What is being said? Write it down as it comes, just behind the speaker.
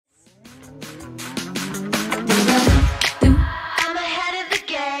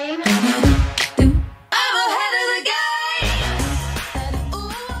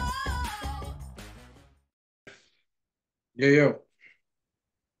Yo, yo.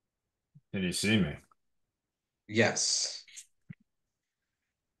 Can you see me? Yes.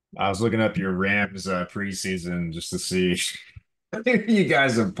 I was looking up your Rams preseason just to see who you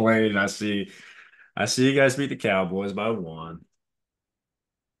guys have played, and I see you guys beat the Cowboys by one.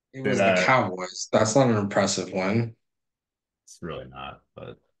 It Did was the Cowboys. That's not an impressive win. It's really not,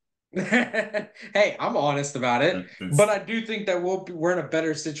 but Hey, I'm honest about it, but it's I do think that we're in a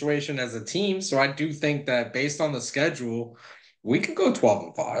better situation as a team. So I do think that based on the schedule, we could go 12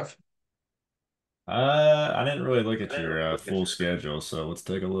 and 5. I didn't really look at your full schedule, so let's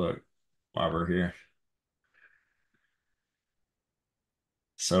take a look while we're here.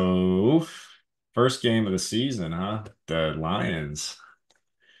 So, first game of the season, huh? The Lions.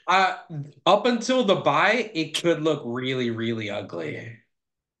 Uh, Up until the bye, it could look really, really ugly.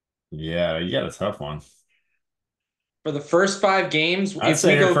 Yeah, you got a tough one. For the first 5 games, I'd if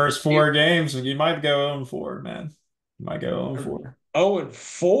say we your go first four games, you might go 0 4, man. You might go 0 4. 0 and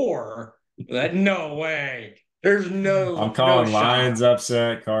 4, that no way. There's I'm no calling shot. Lions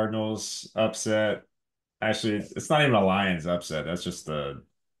upset, Cardinals upset. Actually, it's not even a Lions upset. That's just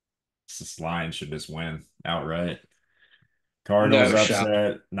it's just Lions should just win outright. Cardinals No shot.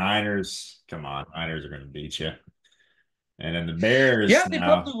 upset, Niners. Come on, Niners are going to beat you. And then the Bears Yeah, they now,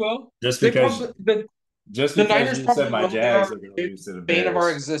 probably will. just They because probably just the because Niners you said probably my will. They're Jags our are going to lose to the bane of our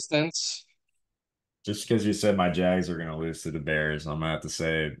Bears, existence. just because you said my Jags are going to lose to the Bears, I'm gonna have to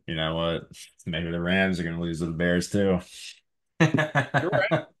say, you know what? Maybe the Rams are going to lose to the Bears too. You're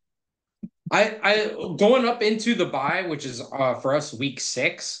right. I going up into the bye, which is for us week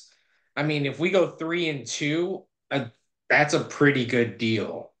 6. I mean, if we go 3-2, that's a pretty good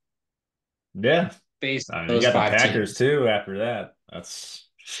deal Yeah. based I on mean, you those got the five Packers teams. too after that.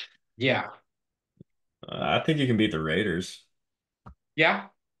 Yeah, I think you can beat the Raiders. yeah.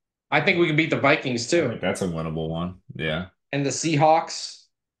 I think we can beat the Vikings I think too, that's a winnable one. Yeah. and the Seahawks.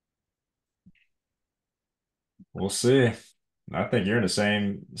 We'll see. I think you're in the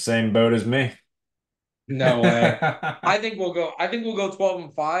same boat as me. No way. I think we'll go 12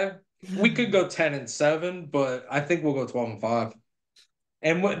 and 5. We could go 10 and 7, but I think we'll go 12 and 5.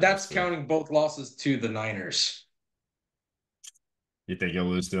 And We'll that's see. counting both losses to the Niners. You think you'll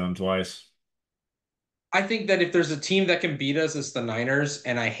lose to them twice? I think that if there's a team that can beat us, it's the Niners,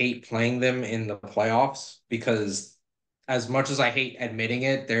 and I hate playing them in the playoffs because as much as I hate admitting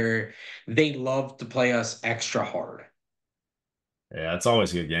it, they love to play us extra hard. Yeah, it's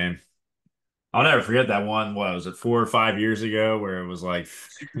always a good game. I'll never forget that one. What was it, 4 or 5 years ago, where it was like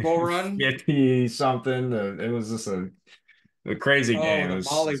Super Bowl run. 50 something. It was just a crazy Oh, game. It the was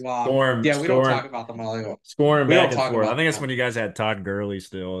Mollywop. storm, Yeah, we don't storm, talk about the Mollywop. scoring We back don't and talk forth. I about think that's that. when you guys had Todd Gurley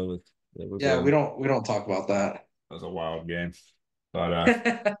still. It was Yeah, a we don't talk about that. That was a wild game.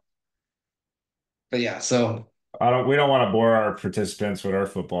 But But yeah, so we don't want to bore our participants with our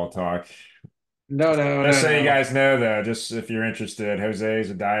football talk. no, no, Just no, so you no. guys know though, just if you're interested, Jose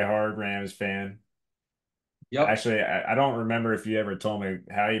is a diehard Rams fan. Yep. Actually, I don't remember if you ever told me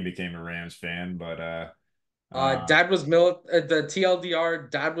how you became a Rams fan, but uh The TLDR,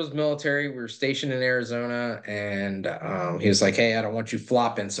 dad was military. We were stationed in Arizona, and he was like, "Hey, I don't want you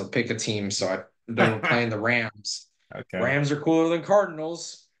flopping, so pick a team." So they were playing the Rams. okay. Rams are cooler than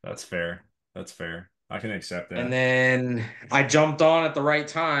Cardinals. That's fair. That's fair. I can accept And that. then I jumped on at the right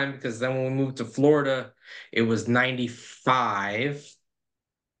time because then when we moved to Florida, it was 95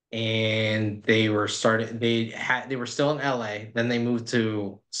 and they were still in LA. Then they moved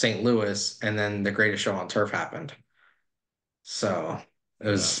to St. Louis, and then the greatest show on turf happened. So Yeah.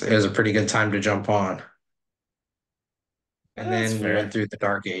 it was a pretty good time to jump on. And That's then we went fair. through the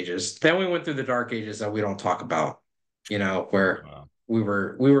dark ages. Then we went through the dark ages that we don't talk about, where Wow. we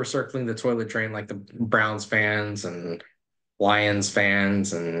were circling the toilet drain like the Browns fans and Lions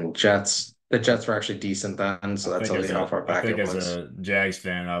fans and Jets. The Jets were actually decent then, so that tells you how far I back think it as was. a Jags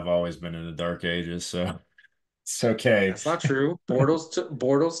fan, I've always been in the dark ages, so it's okay. That's not true.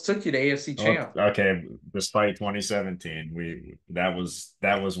 Bortles took you to AFC Well, champ. okay, despite 2017, that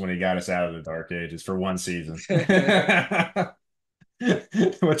was when he got us out of the dark ages for one season.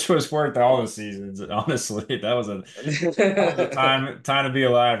 Which was worth all the seasons, honestly. That was a time to be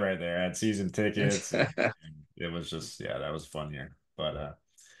alive right there. I had season tickets and it was just yeah, that was a fun year. But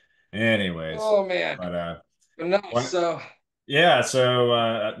anyways, Oh man. but No, one so yeah, so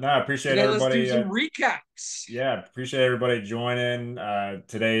no, I appreciate today let's do everybody some recaps. yeah, appreciate everybody joining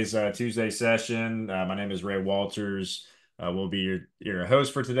today's Tuesday session. My name is Ray Walters. We'll be your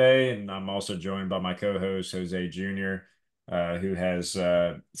host for today, and I'm also joined by my co-host Jose Jr., who has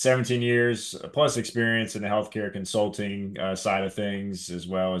 17 years plus experience in the healthcare consulting side of things, as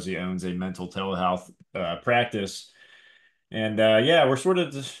well as he owns a mental telehealth practice. And yeah, we're sort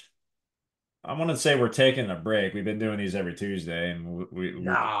of just, I want to say we're taking a break. We've been doing these every Tuesday, and we'll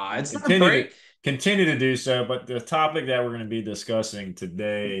Nah, it's not a continue to break. do so. But the topic that we're going to be discussing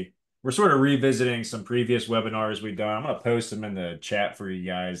today, we're sort of revisiting some previous webinars we've done. I'm going to post them in the chat for you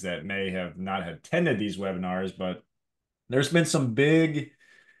guys that may have not attended these webinars, but there's been some big,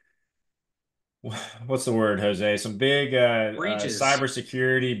 what's the word, Jose? Some big Breaches.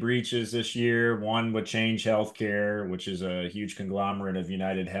 cybersecurity breaches this year. One with Change Healthcare, which is a huge conglomerate of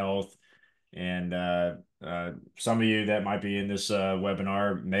United Health. And some of you that might be in this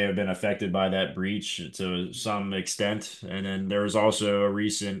webinar may have been affected by that breach to some extent. And then there was also a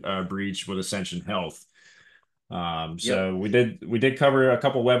recent breach with Ascension Health. Yep. So we did cover a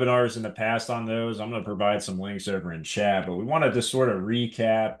couple webinars in the past on those. I'm going to provide some links over in chat, but we wanted to sort of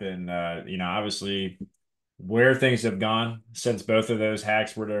recap and obviously where things have gone since both of those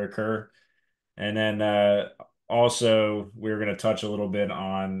hacks were to occur. And then also we're going to touch a little bit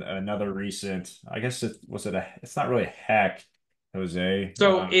on another recent, I guess it's not really a hack, Jose.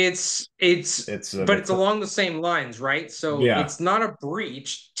 So it's It's but it's along the same lines, right? So yeah, it's not a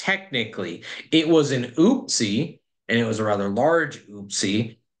breach technically. It was an oopsie, and it was a rather large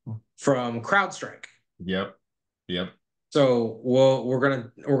oopsie from CrowdStrike. yep, yep. So we're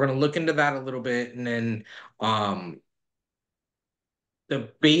gonna look into that a little bit, and then um the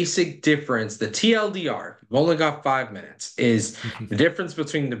basic difference, the TLDR, we've only got 5 minutes, is the difference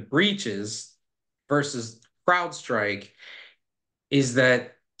between the breaches versus CrowdStrike is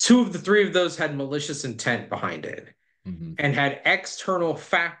that two of the three of those had malicious intent behind it Mhm. and had external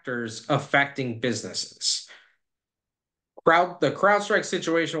factors affecting businesses. The CrowdStrike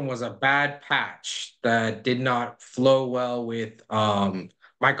situation was a bad patch that did not flow well with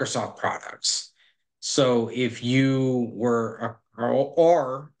Microsoft products. So if you were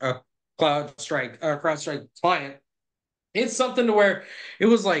a CrowdStrike client, it's something to where it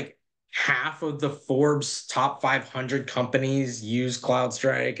was like half of the Forbes top 500 companies use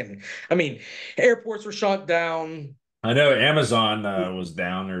CrowdStrike, and I mean, airports were shut down. I know Amazon was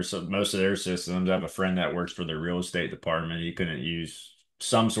down there, so most of their systems. I have a friend that works for their real estate department. He couldn't use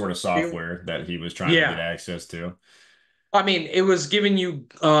some sort of It- software that he was trying to get yeah, access to. I mean, it was giving you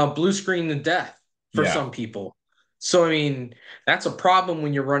blue screen to death for Yeah. some people. So, I mean, that's a problem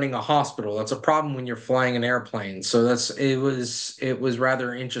when you're running a hospital. That's a problem when you're flying an airplane. So it was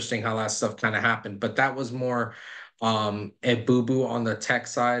rather interesting how that stuff kind of happened. But that was more a boo-boo on the tech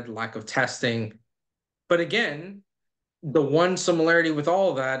side, lack of testing. But again, the one similarity with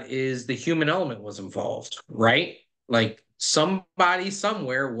all of that is the human element was involved, right? Like somebody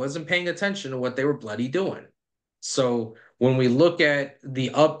somewhere wasn't paying attention to what they were bloody doing. So when we look at the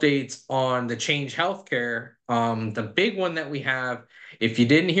updates on the Change Healthcare, the big one that we have, if you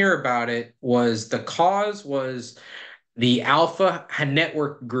didn't hear about it, was the cause was the Alpha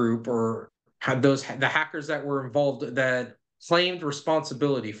Network group, or had the hackers that were involved that claimed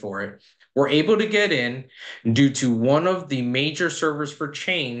responsibility for it, were able to get in due to one of the major servers for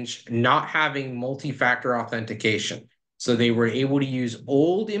Change not having multi-factor authentication. So they were able to use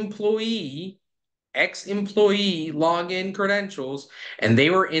old employee, ex-employee login credentials, and they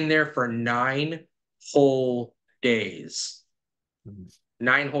were in there for 9 whole days.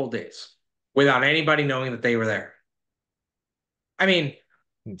 9 whole days without anybody knowing that they were there. I mean,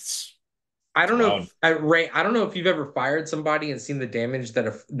 It's I it's don't know wild. if Ray, I don't know if you've ever fired somebody and seen the damage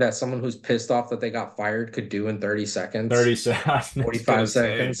that someone who's pissed off that they got fired could do in 30 30 seconds, seconds. I was gonna 45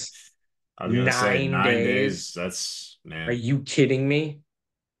 say, seconds, 9 days. 9 days. That's Are man. you kidding me?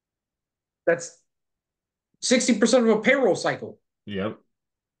 That's 60% of a payroll cycle. Yep.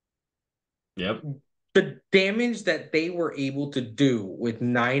 Yep. The damage that they were able to do with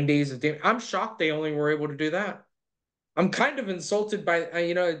 9 days of damage, I'm shocked they only were able to do that. I'm kind of insulted by,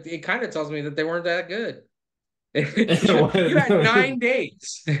 it kind of tells me that they weren't that good. You had 9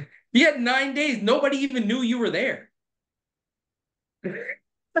 days. You had 9 days. Nobody even knew you were there.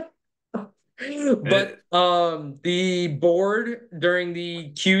 But It, the board during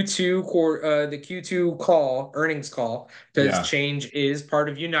the Q2 call, earnings call, because yeah. Change is part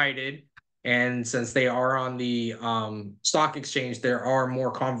of United, and since they are on the stock exchange, there are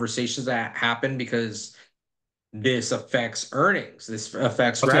more conversations that happen because this affects earnings. This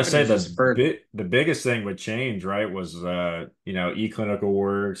affects I was gonna say revenues. This for the biggest thing with change, right, was eClinical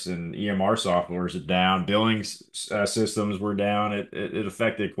Works and EMR softwares are down, billing systems were down. It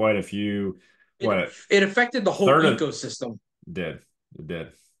affected quite a few. it What, it affected the a whole third of ecosystem. did it did.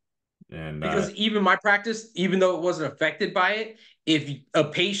 And Because even my practice, even though it wasn't affected by it, if a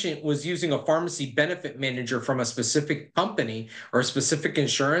patient was using a pharmacy benefit manager from a specific company or a specific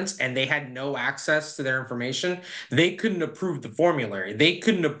insurance and they had no access to their information, they couldn't approve the formulary. They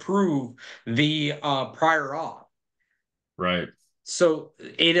couldn't approve the prior auth. right, So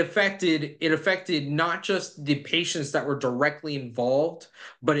it affected not just the patients that were directly involved,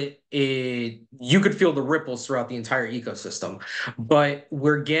 but it you could feel the ripples throughout the entire ecosystem. But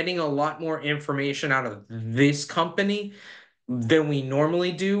we're getting a lot more information out of this company than we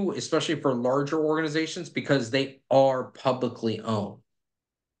normally do, especially for larger organizations, because they are publicly owned.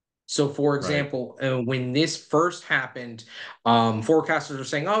 So, for right. example, when this first happened, forecasters are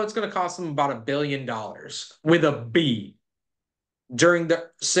saying, "Oh, it's going to cost them about $1 billion with a B." During the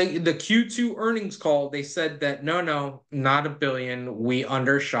Q2 earnings call, they said that no, not 1 billion. We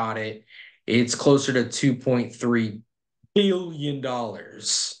undershot it. It's closer to $2.3 billion.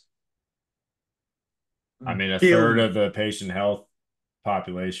 I mean, a third of Billion. the patient health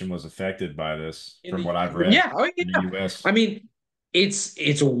population was affected by this, In from the what I've read yeah, oh in the yeah. US. I mean, it's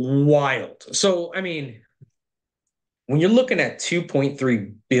wild. So I mean, when you're looking at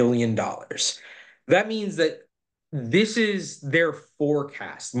 $2.3 billion, that means that this is their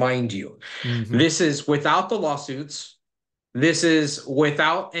forecast, mind you. Hmm. This is without the lawsuits. This is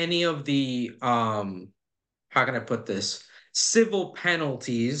without any of the how can I put this? Civil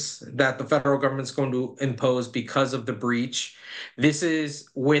penalties that the federal government's going to impose because of the breach. This is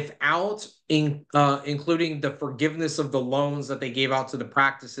without including the forgiveness of the loans that they gave out to the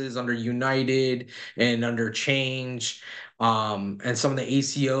practices under United and under Change, and some of the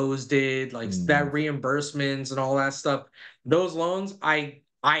ACOs did, like Mm. that reimbursements and all that stuff. Those loans, I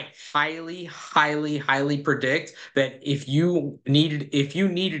highly, highly, highly predict that if you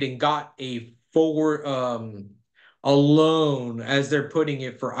needed and got a forward a loan, as they're putting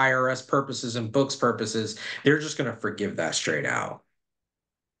it, for IRS purposes and books purposes, they're just gonna forgive that straight out.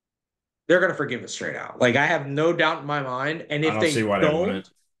 They're gonna forgive it straight out. Like, I have no doubt in my mind. And I don't see why they wouldn't.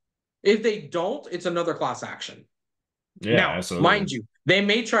 if they don't, it's another class action. Yeah, Now, mind absolutely. you, they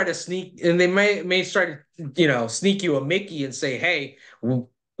may try to sneak, and they may try to, sneak you a Mickey and say, "Hey,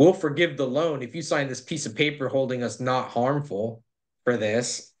 we'll forgive the loan if you sign this piece of paper holding us not harmful for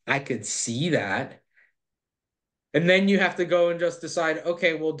this." I could see that. And then you have to go and just decide,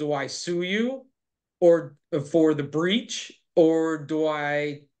 okay, well, do I sue you or for the breach, or do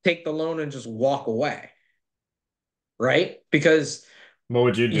I take the loan and just walk away? Right? Because What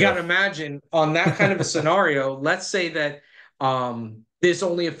would you you got do? to imagine, on that kind of a scenario, let's say that this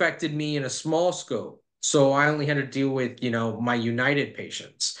only affected me in a small scope. So I only had to deal with, my United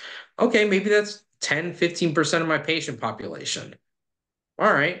patients. Okay, maybe that's 10-15% of my patient population.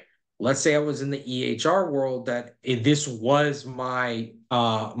 All right. Let's say I was in the EHR world, that this was my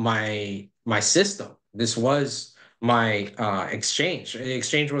system. This was my exchange. The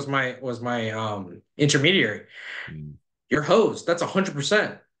exchange was my intermediary. Mm. Your host, that's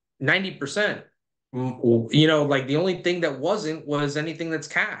 100%, 90%. Like, the only thing that wasn't was anything that's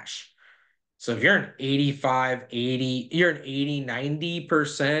cash. So if you're an 85, 80, you're an 80,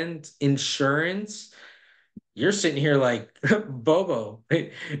 90% insurance, you're sitting here like, Bobo.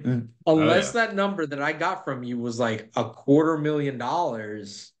 Oh Unless yeah. that number that I got from you was like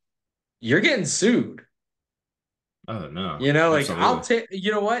 $250,000, you're getting sued. Oh no, Like, I'll absolutely. take,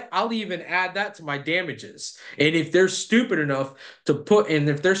 you know what? I'll even add that to my damages. And if they're stupid enough to put, and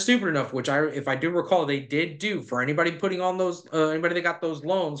if they're stupid enough, which if I do recall, they did do, for anybody putting on those, anybody that got those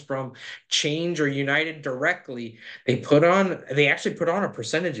loans from Change or United directly, they actually put on a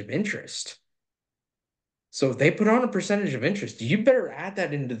percentage of interest. So if they put on a percentage of interest, you better add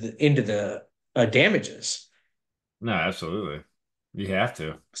that into the damages. No, absolutely. You have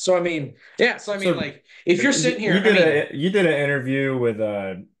to. So I mean, yeah. So I mean, So like, if you're sitting you here, I did mean, an interview with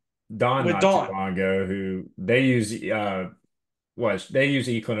Don with not too Dawn, long ago, who they use they use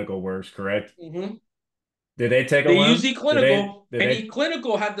eClinical Works, correct? hmm Did they take a they use loan? eClinical, Did and they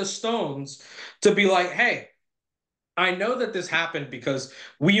eClinical had the stones to be like, "Hey, I know that this happened because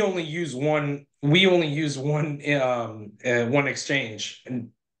we only use one exchange, and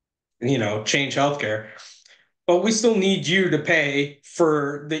Change Healthcare, but we still need you to pay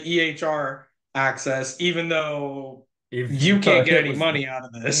for the EHR access, even though you even though can't get it any was money out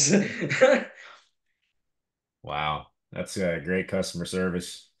of this." wow, that's great customer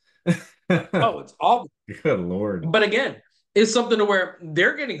service. Oh, it's awful. Good Lord. But again, it's something to where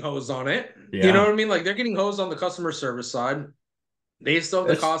they're getting hosed on it. You know Yeah. what I mean? Like, they're getting hosed on the customer service side. They still have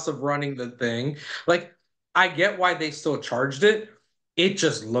the That's cost of running the thing. Like, I get why they still charged it. It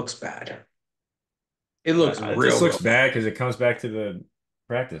just looks bad. It looks it just real, looks real bad. bad because it comes back to the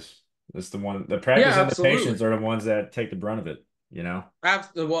practice. It's the one, the Yeah, practice and the patients absolutely. are the ones that take the brunt of it, you know?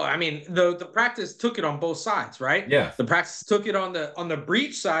 Absolutely. Well, I mean, the practice took it on both sides, right? Yeah, The practice took it on the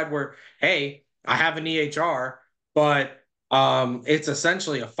breach side where, hey, I have an EHR, but it's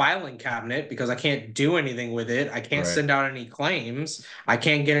essentially a filing cabinet because I can't do anything with it. I can't right. send out any claims. I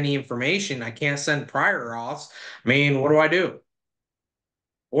can't get any information. I can't send prior auths. I mean, what do I do?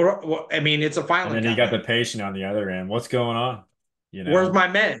 I mean, it's a And filing then you got the cabinet. patient on the other end. What's going on? You Where's know, my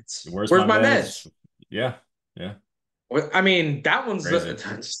meds? where's Where's my my meds? meds? Yeah, yeah, I mean, that one's,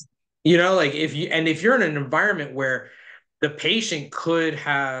 crazy. like if you're in an environment where the patient could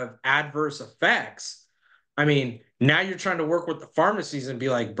have adverse effects, I mean, now you're trying to work with the pharmacies and be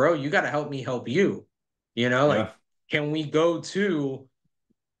like, bro, you got to help me help you. Yeah, Like, can we go to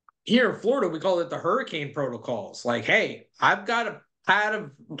here in Florida, we call it the hurricane protocols. Like, hey, I've got a pad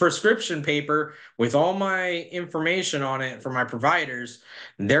of prescription paper with all my information on it for my providers.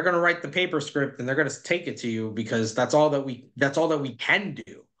 They're going to write the paper script and they're going to take it to you because that's all that we can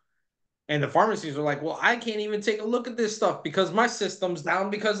do. And the pharmacies are like, well, I can't even take a look at this stuff because my system's down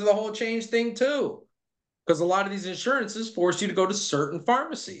because of the whole change thing too. Because a lot of these insurances force you to go to certain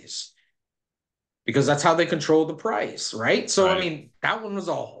pharmacies because that's how they control the price, right? So, I right. mean, that one was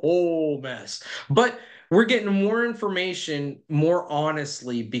a whole mess. But we're getting more information more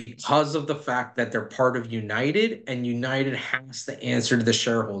honestly because of the fact that they're part of United and United has to answer to the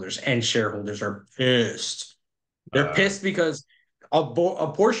shareholders, and shareholders are pissed. They're Uh, pissed because a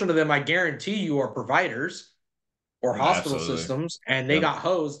portion of them, I guarantee you, are providers or hospital Absolutely. systems, and they Yep. got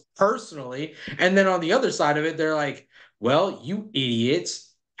hosed personally. And then on the other side of it, they're like, well, you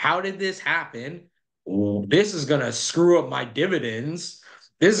idiots, how did this happen? This is going to screw up my dividends.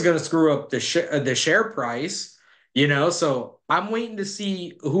 This is going to screw up the share price, So I'm waiting to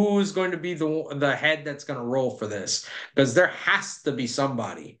see who's going to be the head that's going to roll for this because there has to be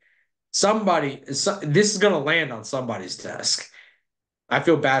somebody. This is going to land on somebody's desk. I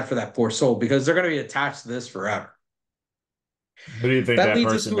feel bad for that poor soul because they're going to be attached to this forever. Who do you think That that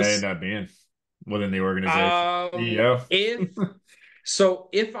leads us person to may end up being within the organization? a CEO? if so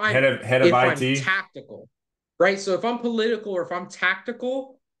if Head I'm of if I'm IT? tactical, right? So if I'm political or if I'm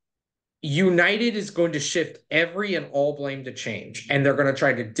tactical, United is going to shift every and all blame to change. And they're going to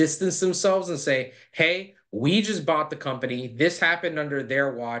try to distance themselves and say, hey, we just bought the company. This happened under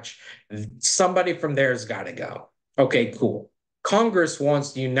their watch. Somebody from there's got to go. Okay, cool. Congress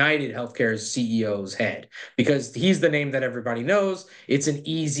wants United Healthcare's CEO's head because he's the name that everybody knows. It's an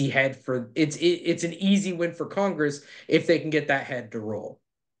easy head for it's an easy win for Congress if they can get that head to roll.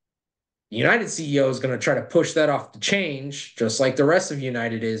 United CEO is going to try to push that off the change, just like the rest of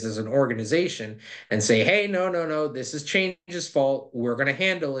United is as an organization, and say, hey, no, no, no, this is Change's fault. We're going to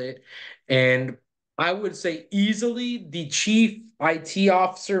handle it. And I would say easily the chief IT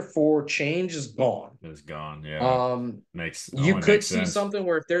officer for Change is gone. Is gone. Yeah. Um, you Only makes could see sense. something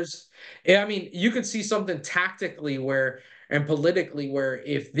where if there's, I mean, you could see something tactically where and politically where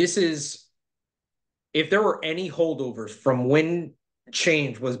if there were any holdovers from when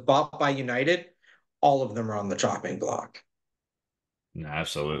Change was bought by United, all of them are on the chopping block. No,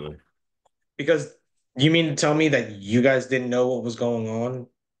 absolutely. Because you mean to tell me that you guys didn't know what was going on?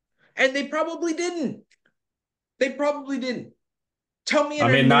 And they probably didn't. They probably didn't. Tell me I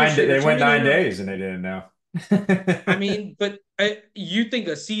an mean, administrator, they tell went me an nine owner. days and they didn't know. I mean, but you think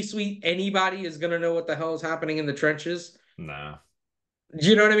a C suite, anybody is going to know what the hell is happening in the trenches? No. Do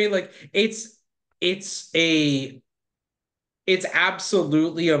you know what I mean? Like, it's a it's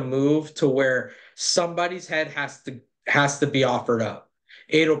absolutely a move to where somebody's head has to be offered up.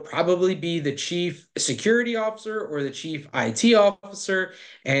 It'll probably be the chief security officer or the chief IT officer,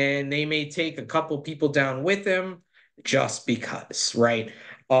 and they may take a couple people down with them just because, right?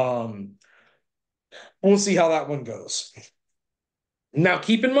 Um, we'll see how that one goes. Now,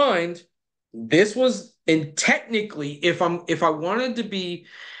 keep in mind, this was and technically, if I wanted to be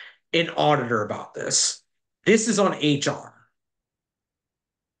an auditor about this is on HR.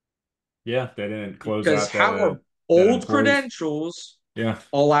 Yeah, they didn't close Because out how are that old employees. credentials Yeah,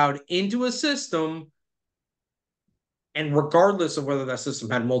 allowed into a system, and regardless of whether that system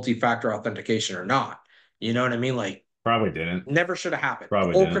had multi-factor authentication or not? You know what I mean? Like, probably didn't. never should have happened.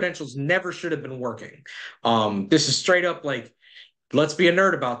 Probably Old didn't. credentials never should have been working. This is straight up like, let's be a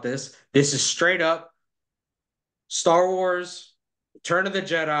nerd about this. This is straight up Star Wars, Return of the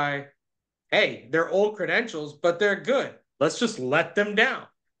Jedi. Hey, they're old credentials, but they're good. Let's just let them down.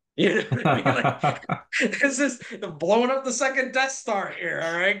 You know what I mean? Like, this is blowing up the second Death Star here.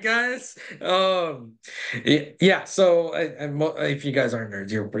 All right, guys. Yeah. So, if you guys aren't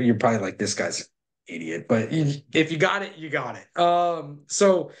nerds, you're probably like, this guy's idiot, but if you got it, you got it.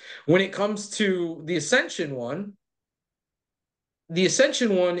 So when it comes to the Ascension one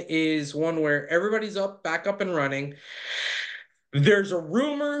is one where everybody's back up and running. There's a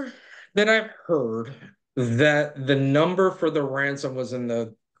rumor that I've heard that the number for the ransom was in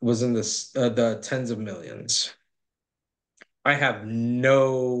the tens of millions. I have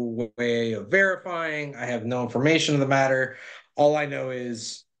no way of verifying. I have no information of the matter. All I know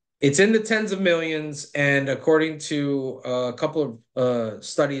is it's in the tens of millions, and according to a couple of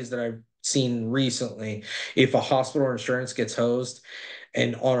studies that I've seen recently, if a hospital insurance gets hosed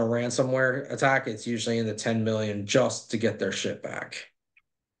and on a ransomware attack, it's usually in the 10 million just to get their shit back.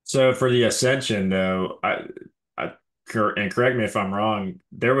 So for the Ascension, though, and correct me if I'm wrong,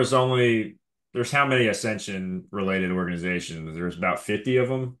 there's how many Ascension related organizations? There's about 50 of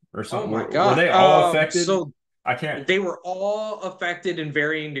them or Oh something. my Were God. they all affected? So I can't. they were all affected in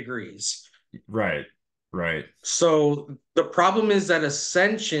varying degrees. Right, right, So the problem is that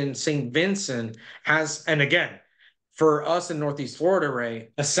Ascension St. Vincent has, and again, for us in Northeast Florida, Ray,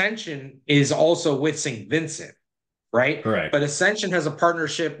 Ascension is also with St. Vincent, right? correct. But Ascension has a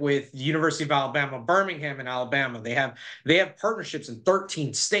partnership with the University of Alabama, Birmingham in Alabama. They have partnerships in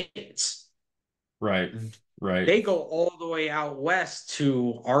 13 states. Right, right. They go all the way out west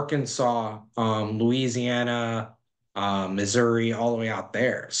to Arkansas, Louisiana, Missouri, all the way out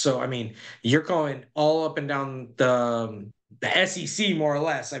there. So I mean, you're going all up and down the SEC more or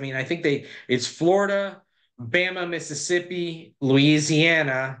less. I mean, I think it's Florida, Bama, Mississippi,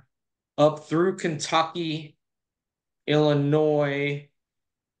 Louisiana, up through Kentucky, Illinois,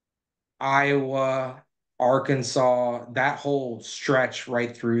 Iowa, Arkansas, that whole stretch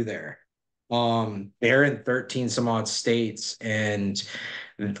right through there. They're in 13 some odd states, and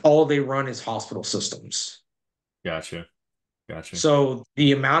all they run is hospital systems. Gotcha, gotcha. So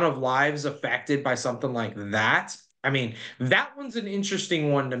the amount of lives affected by something like that, I mean, that one's an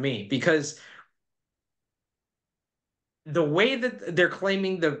interesting one to me because the way that they're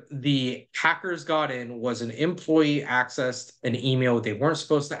claiming the hackers got in was an employee accessed an email they weren't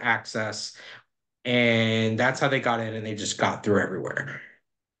supposed to access, and that's how they got in, and they just got through everywhere.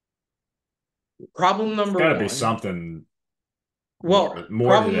 Problem It's number got to be one. something more to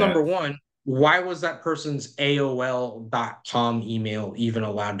Problem number that. one, why was that person's AOL.com email even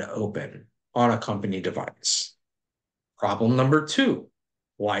allowed to open on a company device? Problem number two,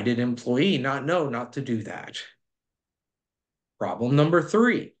 why did employee not know not to do that? Problem number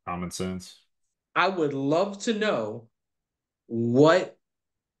three, Common sense. I would love to know what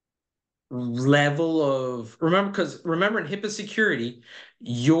level of remember in HIPAA security,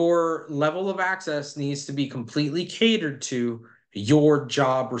 your level of access needs to be completely catered to your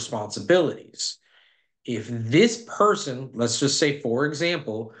job responsibilities. If this person, let's just say, for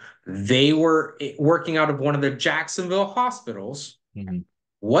example, they were working out of one of the Jacksonville hospitals, Mhm.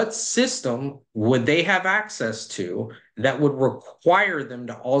 what system would they have access to that would require them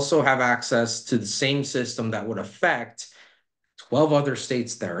to also have access to the same system that would affect 12 other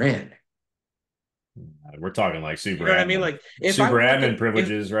states they're in? We're talking like You know what I mean? Like if I super work admin at if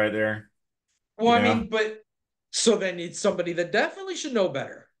privileges right there. well, You I know, mean, but so then it's somebody that definitely should know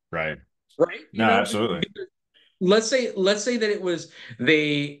better, right? right? No, absolutely. Let's say that it was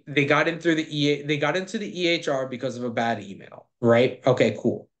they got in through they got into the EHR because of a bad email, right? Okay,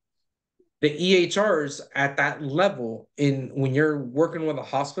 cool. The EHRs at that level in when you're working with a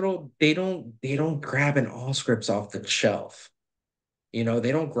hospital, they don't grab an all scripts off the shelf. They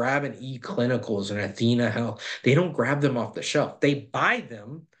don't grab an eClinicals and Athena Health. They don't grab them off the shelf. They buy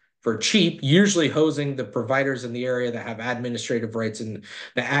them for cheap, usually hosing the providers in the area that have administrative rights and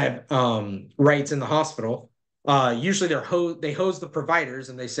the rights in the hospital. Usually they hose the providers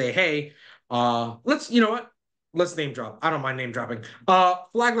and they say, hey, let's name drop. I don't mind name dropping.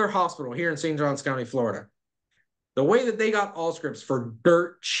 Flagler Hospital here in St. Johns County, Florida. The way that they got all scripts for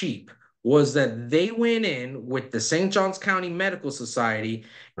dirt cheap was that they went in with the St. Johns County Medical Society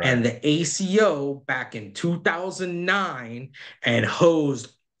Right. and the ACO back in 2009 and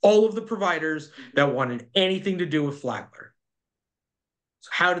hosed all of the providers that wanted anything to do with Flagler. So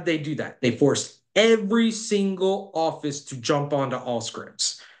how did they do that? They forced every single office to jump onto all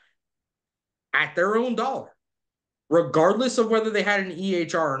scripts at their own dollar, regardless of whether they had an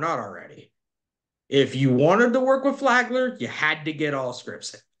EHR or not already. If you wanted to work with Flagler, you had to get all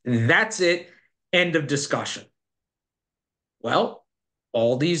scripts. That's it. End of discussion. Well,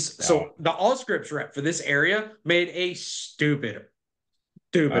 Wow. so the all scripts rep for this area made a stupid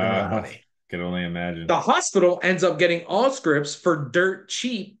amount of Uh, money. could only imagine. The hospital ends up getting all scripts for dirt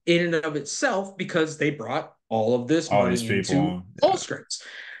cheap in and of itself because they brought all of this All these money into people. all Yeah. scripts.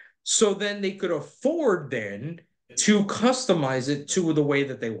 So then they could afford then to customize it to the way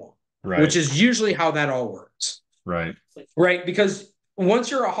that they want, which Right. is usually how that all works. Right. Right? Because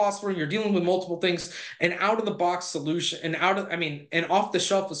once you're a hospital, you're dealing with multiple things, an out of the box solution, an off the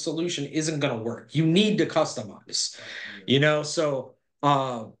shelf solution isn't going to work. You need to customize, So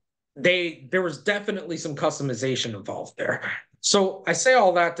there was definitely some customization involved there. So I say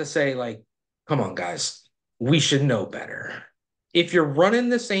all that to say, like, come on, guys, we should know better. If you're running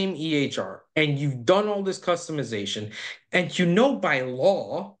the same EHR and you've done all this customization, and you know by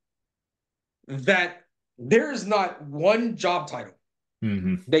law that there is not one job title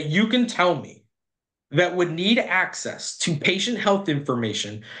Hmm. that you can tell me that would need access to patient health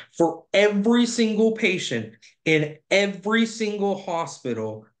information for every single patient in every single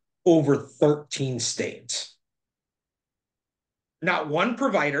hospital over 13 states. Not one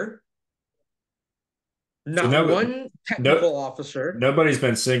provider, So not one no, technical officer. nobody's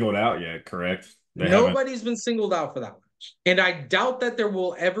been singled out yet, correct? They haven't. Nobody's been singled out for that one. And I doubt that there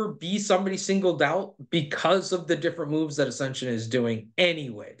will ever be somebody singled out because of the different moves that Ascension is doing,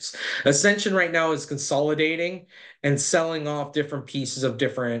 anyways. Ascension right now is consolidating and selling off different pieces of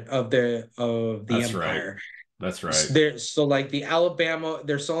different of the That's right. empire. That's right. So like the Alabama,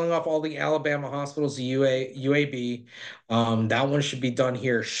 they're selling off all the Alabama hospitals to UAB. That one should be done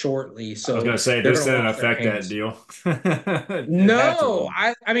here shortly. I was So gonna say they're this gonna didn't wash their affect that hands. deal. It had No,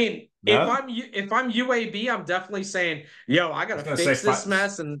 to. I mean, No? if I'm UAB, I'm definitely saying, yo, I I was gotta gonna say fix this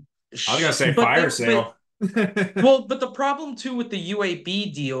mess I was gonna say but fire they but sale. well, but the problem too with the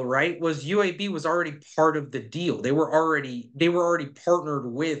UAB deal, right, was UAB was already part of the deal. They were already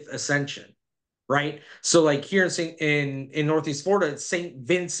partnered with Ascension, right? So like here in Northeast Florida, it's St.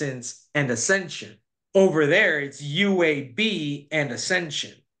 Vincent's and Ascension. Over there, it's UAB and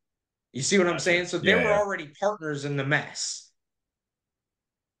Ascension. You see what I'm Gotcha. saying? So they Yeah, were yeah. already partners in the mess.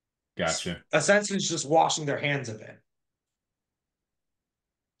 Gotcha. Essentially just washing their hands of it.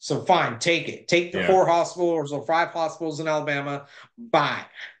 So fine, take it. Take the Yeah. 4 hospitals or 5 hospitals in Alabama, buy,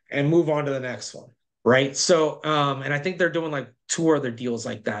 and move on to the next one. Right. So and I think they're doing like 2 other deals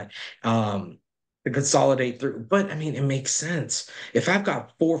like that. To consolidate through. But I mean, it makes sense. If I've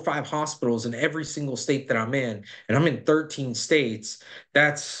got 4 or 5 hospitals in every single state that I'm in, and I'm in 13 states,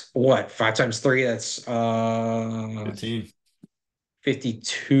 that's what, 5 times 3, that's 15.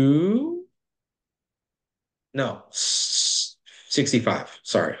 52. No, 65.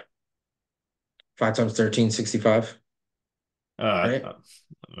 Sorry. 5 times 13, 65. I Right?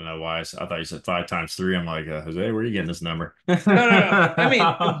 don't know why. I thought you said 5 times 3. I'm like, Jose, where are you getting this number? No, no, no. I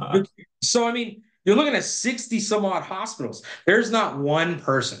mean, you're looking at 60 some odd hospitals. There's not one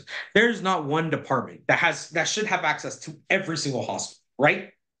person, there's not one department that should have access to every single hospital,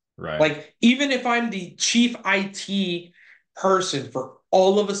 right? Right. Like, even if I'm the chief IT person for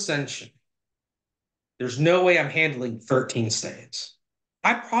all of Ascension, there's no way I'm handling 13 states.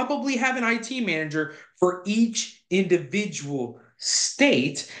 I probably have an IT manager for each individual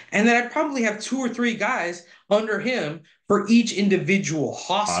state, and then I probably have 2 or 3 guys under him for each individual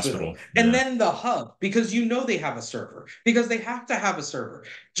hospital, Hospital. and Yeah. then the hub, because they have a server, because they have to have a server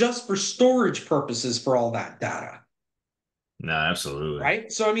just for storage purposes for all that data. No, absolutely.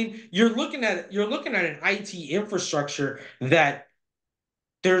 Right. So I mean, you're looking at an IT infrastructure that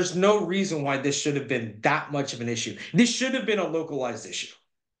there's no reason why this should have been that much of an issue. This should have been a localized issue.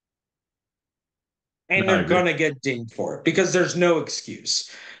 No, And I they're agree. gonna get dinged for it because there's no excuse.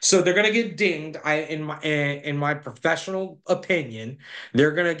 So they're gonna get dinged. In my professional opinion,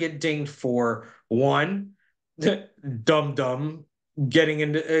 they're gonna get dinged for one, dumb getting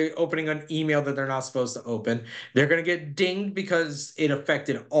into opening an email that they're not supposed to open. They're gonna get dinged because it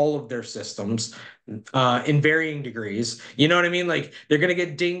affected all of their systems in varying degrees. You know what I mean? Like they're gonna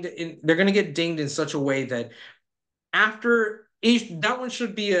get dinged in such a way that after each that one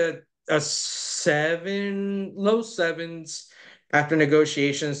should be a 7, low sevens after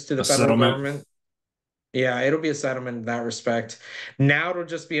negotiations to the A federal settlement. government. Yeah, it'll be a settlement in that respect. Now it'll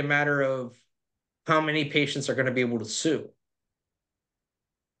just be a matter of how many patients are going to be able to sue.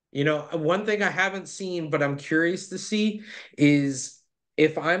 One thing I haven't seen, but I'm curious to see is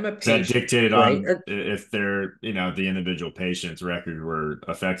if I'm a Is that patient, dictated right? on if they're, the individual patient's record were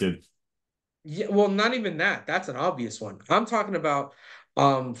affected? Yeah, well, not even that. That's an obvious one. I'm talking about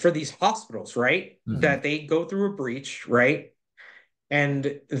for these hospitals, right? Hmm. That they go through a breach, right?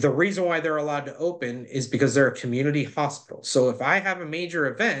 And the reason why they're allowed to open is because they're a community hospital. So if I have a major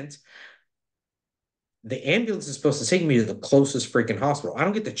event, the ambulance is supposed to take me to the closest freaking hospital. I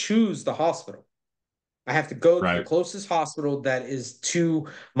don't get to choose the hospital. I have to go to the Right. closest hospital that is to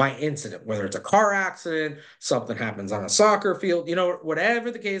my incident, whether it's a car accident, something happens on a soccer field,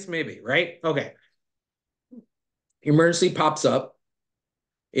 whatever the case may be, right? Okay. Emergency pops up.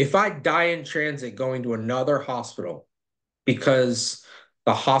 If I die in transit going to another hospital because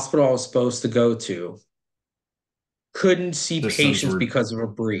the hospital I was supposed to go to couldn't see Systems patients were because of a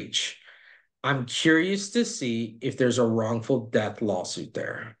breach, I'm curious to see if there's a wrongful death lawsuit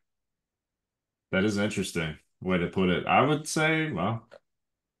there. That is an interesting way to put it. I would say, well,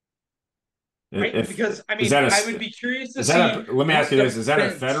 Right? if Because I is mean, that I would be curious to is that see a let me ask what you this, defense, is that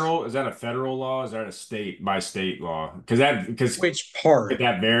a federal law? Is that a state by state law? Because which could part,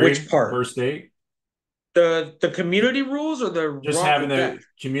 that which vary part, per state? the community rules or the Just having wrongful to death?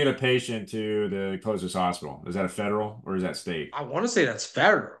 commute a patient to the closest hospital. Is that a federal or is that state? I want to say that's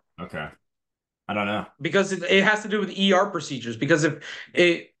federal Okay. I don't know. because it has to do with ER procedures. Because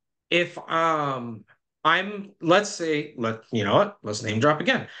it if I'm let's say you know what, let's name drop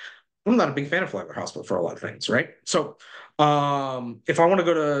again. I'm not a big fan of Flagler Hospital for a lot of things, right? So if I want to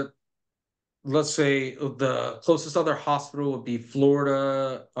go to, let's say, the closest other hospital would be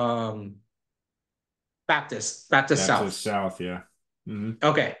Florida Baptist Baptist South. South, yeah. Hmm.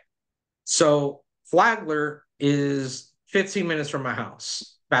 Okay. So Flagler is 15 minutes from my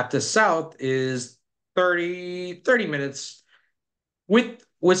house. Baptist South is 30 minutes.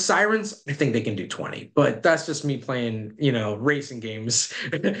 With sirens, I think they can do 20, but that's just me playing, racing games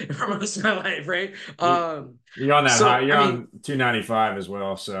for most of my life, right? You're, you're on that high. So You're I mean, on 295 as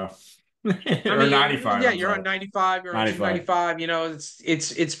well, so I or mean, 95, yeah, I'm you're on sorry. 95, you're on 95. 295,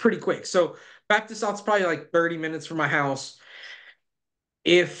 it's pretty quick. So Baptist South's probably like 30 minutes from my house.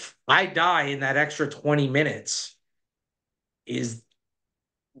 If I die in that extra 20 minutes, is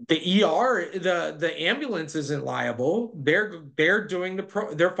the ER, the ambulance isn't liable. They're doing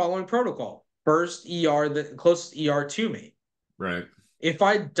they're following protocol. First ER, the closest ER to me. Right. If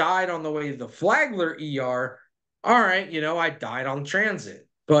I died on the way to the Flagler ER, all right, I died on transit.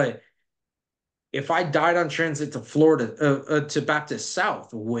 But if I died on transit to Florida, to Baptist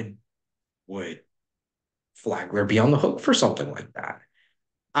South, would Flagler be on the hook for something like that?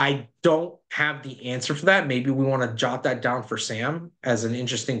 I don't have the answer for that. Maybe we want to jot that down for Sam as an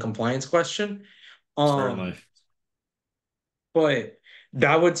interesting compliance question. Certainly. Um, but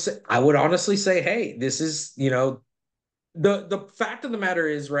I would honestly say, hey, this is, the fact of the matter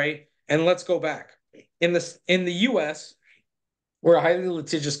is, right? And let's go back. In the US, we're a highly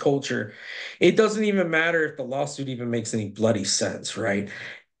litigious culture. It doesn't even matter if the lawsuit even makes any bloody sense, right?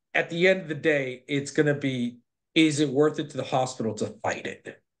 At the end of the day, it's gonna be, is it worth it to the hospital to fight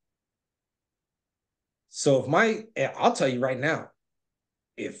it? So I'll tell you right now,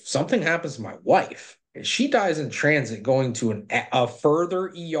 if something happens to my wife and she dies in transit going to a further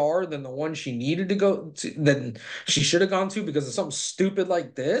ER than the one she needed to go to, than she should have gone to because of something stupid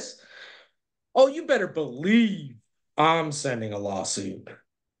like this, oh, you better believe I'm sending a lawsuit.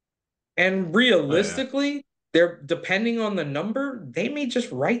 And Oh yeah. realistically, they're depending on the number, they may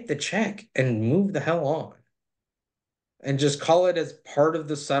just write the check and move the hell on and just call it as part of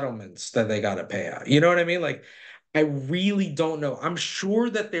the settlements that they got to pay out. You know what I mean? Like, I really don't know. I'm sure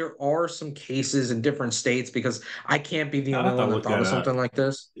that there are some cases in different states because I can't be the I'll only have to one that look thought that of up. something like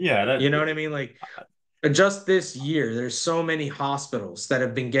this. Yeah, You know that what I mean? Like, just this year, there's so many hospitals that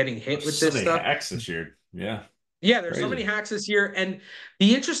have been getting hit with so this many stuff. hacks this year. Yeah. Yeah, there's so many Crazy. hacks this year. And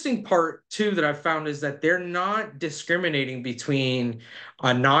the interesting part, too, that I've found is that they're not discriminating between a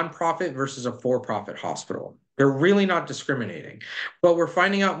nonprofit versus a for profit hospital. They're really not discriminating. But we're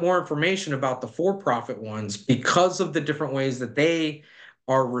finding out more information about the for profit ones because of the different ways that they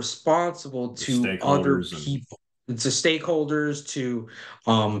are responsible The to other stakeholders and people, to stakeholders, to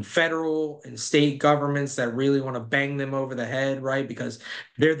federal and state governments that really want to bang them over the head, right? Because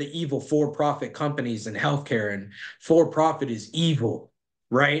they're the evil for-profit companies in healthcare, and for-profit is evil,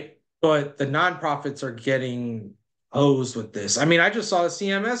 right? But the nonprofits are getting hosed with this. I mean, I just saw the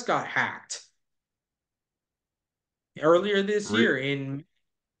CMS got hacked earlier this re year in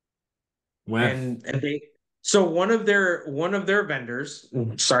when and they so one of their vendors,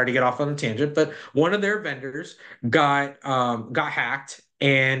 sorry to get off on a tangent, but one of their vendors got hacked,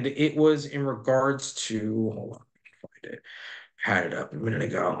 and it was in regards to, hold on, find it. Had it up a minute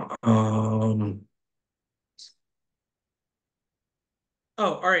ago.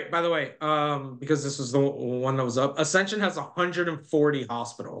 Oh, all right. By the way, because this was the one that was up, Ascension has 140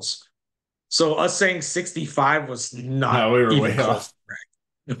 hospitals. So us saying 65 was no, not we were even way close. off.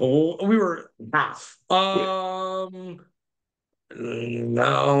 Oh, we were half. We,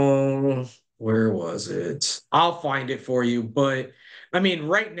 No, where was it? I'll find it for you. But I mean,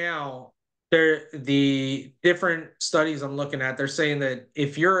 right now, the different studies I'm looking at, they're saying that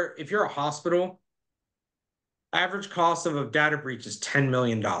if you're a hospital, average cost of a data breach is $10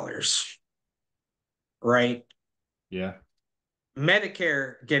 million, right? Yeah. Even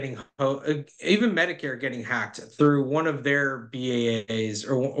Medicare getting hacked through one of their BAAs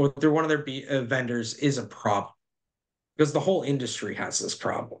or through one of their vendors is a problem because the whole industry has this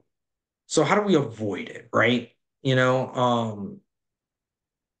problem. So how do we avoid it, right? You know,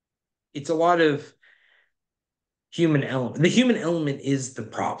 it's a lot of human element. The human element is the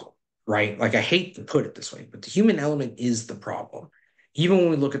problem, right? Like I hate to put it this way, but the human element is the problem. Even when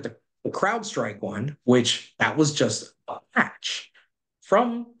we look at the CrowdStrike one, which that was just a patch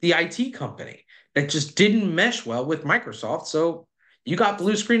from the IT company that just didn't mesh well with Microsoft. So you got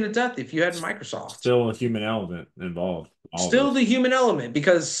blue screen of death if you had Microsoft. Still a human element involved, all of Still it. the human element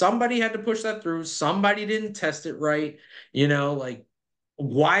because somebody had to push that through. Somebody didn't test it right. Like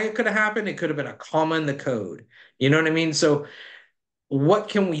why it could have happened, it could have been a comma in the code. You know what I mean? So what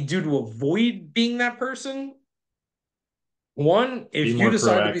can we do to avoid being that person? One, Be if you more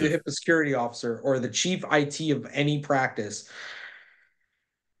decide to be the proactive. HIPAA security officer or the chief IT of any practice,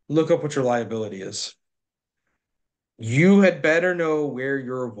 look up what your liability is. You had better know where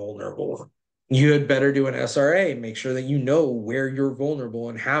you're vulnerable. You had better do an SRA, make sure that you know where you're vulnerable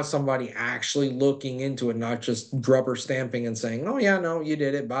and have somebody actually looking into it, not just rubber stamping and saying, oh, yeah, no, you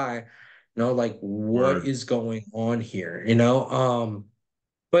did it. Bye. No, like what Word. is going on here?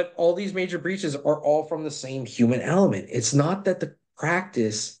 But all these major breaches are all from the same human element. It's not that the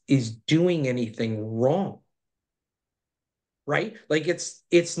practice is doing anything wrong, right? Like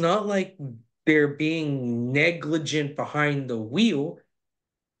it's not like they're being negligent behind the wheel.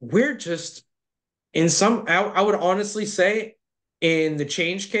 We're just I would honestly say in the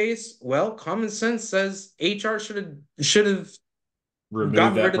change case, well, common sense says HR should have Remove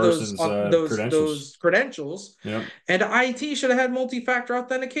gotten that rid of those person's credentials. those credentials, Yep. and IT should have had multi-factor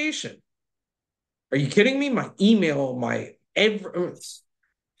authentication. Are you kidding me? My email, my every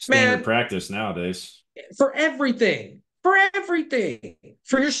Standard man, practice nowadays. for everything,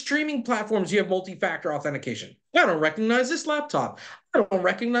 for your streaming platforms, you have multi-factor authentication. I don't recognize this laptop. I don't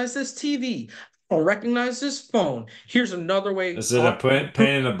recognize this TV. I don't recognize this phone. Here's another way. Is it a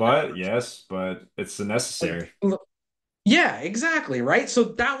pain in the butt? Yes, but it's necessary. Yeah, exactly. Right. So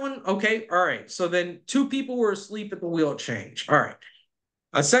that one, okay. All right. So then two people were asleep at the wheel at change. All right.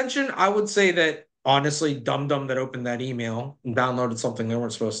 Ascension, I would say that honestly, dum that opened that email and downloaded something they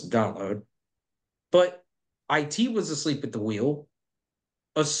weren't supposed to download. But IT was asleep at the wheel,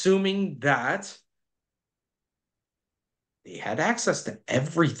 assuming that they had access to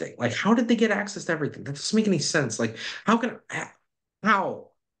everything. Like, how did they get access to everything? That doesn't make any sense. Like, how?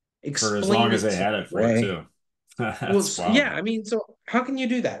 For as long Explain as it they to had me, it for Ray. too. Well, That's yeah, wild. I mean, so how can you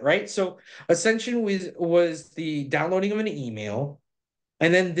do that, right? So Ascension was the downloading of an email.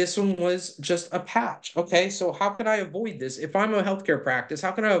 And then this one was just a patch. Okay, so how can I avoid this? If I'm a healthcare practice,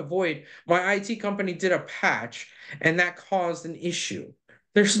 how can I avoid my IT company did a patch and that caused an issue?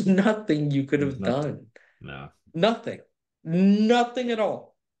 There's nothing you could There's have nothing. done. No. Nothing. Nothing at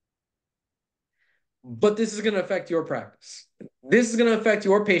all. But this is going to affect your practice. This is going to affect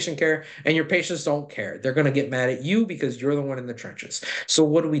your patient care, and your patients don't care. They're going to get mad at you because you're the one in the trenches. So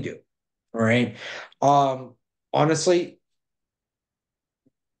what do we do? All right. Um, Honestly,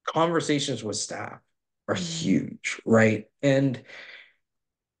 conversations with staff are huge, right? And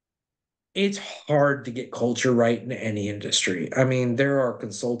it's hard to get culture right in any industry. I mean, there are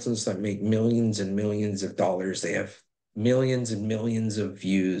consultants that make millions and millions of dollars. They have millions and millions of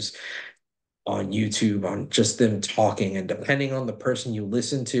views on YouTube on just them talking. And depending on the person you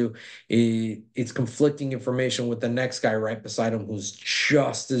listen to, it's conflicting information with the next guy right beside him who's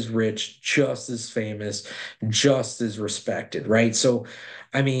just as rich, just as famous, just as respected, right? So,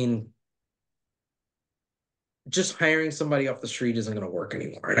 I mean, just hiring somebody off the street isn't going to work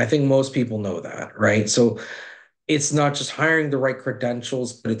anymore. And I think most people know that, right? So it's not just hiring the right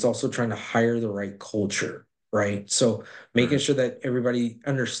credentials, but it's also trying to hire the right culture, right? So making Right. sure that everybody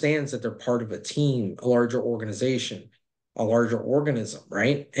understands that they're part of a team, a larger organization, a larger organism,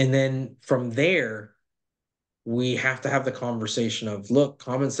 right? And then from there, we have to have the conversation of look,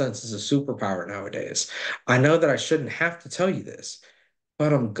 common sense is a superpower nowadays. I know that I shouldn't have to tell you this,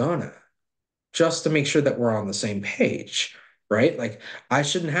 but I'm gonna just to make sure that we're on the same page, right? Like I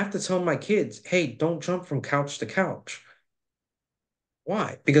shouldn't have to tell my kids, hey, don't jump from couch to couch.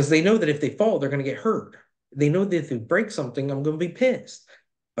 Why? Because they know that if they fall, they're going to get hurt. They know that if they break something, I'm going to be pissed.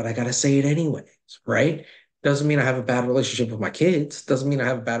 But I got to say it anyways, right? Doesn't mean I have a bad relationship with my kids. Doesn't mean I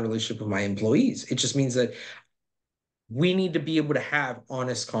have a bad relationship with my employees. It just means that we need to be able to have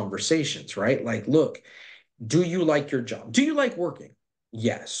honest conversations, right? Like, look, do you like your job? Do you like working?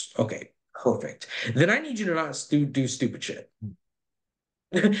 Yes. Okay, perfect. Then I need you to not do stupid shit.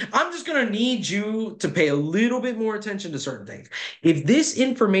 I'm just going to need you to pay a little bit more attention to certain things. If this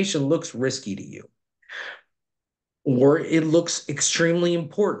information looks risky to you, or it looks extremely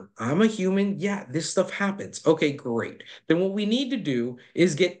important. I'm a human. Yeah, this stuff happens. Okay, great. Then what we need to do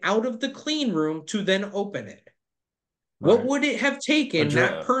is get out of the clean room to then open it. What Right. would it have taken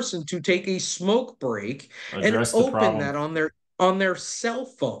that Address person to take a smoke break and address the open problem. that on their cell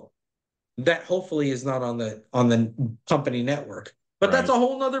phone? That hopefully is not on the company network. But that's Right. a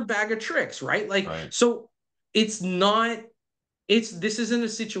whole nother bag of tricks, right? Like, Right. so it's not, it's this isn't a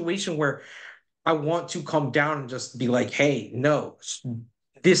situation where I want to come down and just be like, hey, no,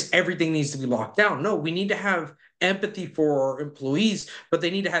 this everything needs to be locked down. No, we need to have empathy for our employees, but they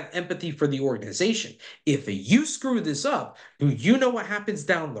need to have empathy for the organization. If you screw this up, do you know what happens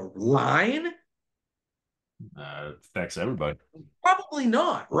down the line? Affects everybody. Probably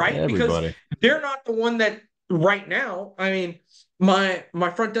not, right? Because Everybody. they're not the one that right now, I mean, my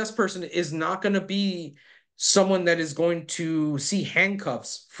front desk person is not going to be someone that is going to see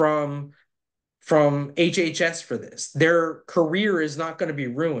handcuffs from HHS for this. Their career is not going to be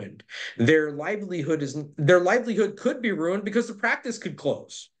ruined. Their livelihood could be ruined because the practice could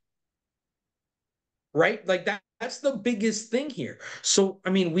close. Right? Like that's the biggest thing here. So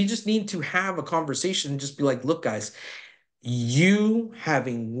I mean, we just need to have a conversation and just be like, look, guys, you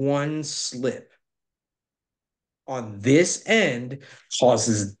having one slip on this end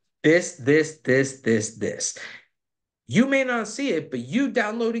causes this. You may not see it, but you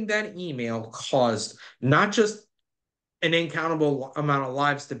downloading that email caused not just an incountable amount of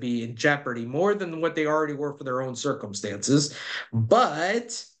lives to be in jeopardy, more than what they already were for their own circumstances.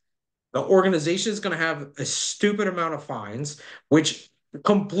 But the organization is going to have a stupid amount of fines, which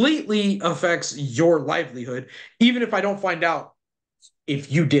completely affects your livelihood, even if I don't find out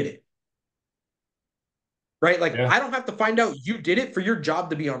if you did it. Right? Like Yeah. I don't have to find out you did it for your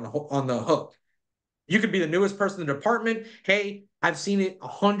job to be on the hook. You could be the newest person in the department. Hey, I've seen it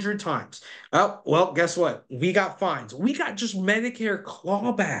 100 times. Oh, well, guess what? We got fines. We got just Medicare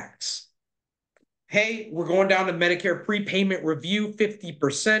clawbacks. Hey, we're going down to Medicare prepayment review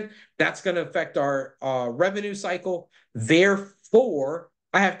 50%. That's going to affect our revenue cycle. Therefore,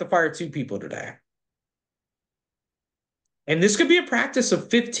 I have to fire 2 people today. And this could be a practice of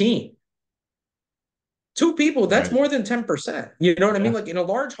 15. 2 people, that's Right. more than 10%. You know what I mean? Yeah. Like in a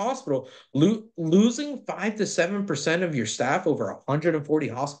large hospital, losing 5 to 7% of your staff over 140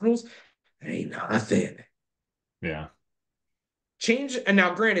 hospitals, ain't nothing. Yeah. Change, and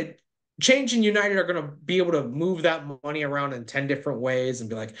now granted, Change and United are going to be able to move that money around in 10 different ways and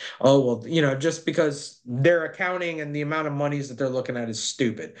be like, oh, well, just because their accounting and the amount of monies that they're looking at is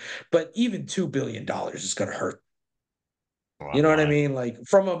stupid. But even $2 billion is going to hurt. A lot You of know what I money. mean? Like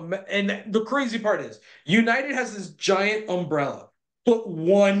and the crazy part is United has this giant umbrella, but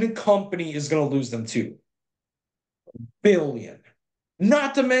one company is going to lose them 2 billion.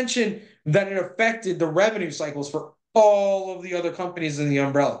 Not to mention that it affected the revenue cycles for all of the other companies in the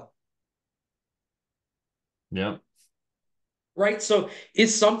umbrella. Yep. Right. So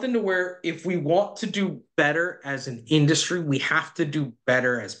it's something to where if we want to do better as an industry, we have to do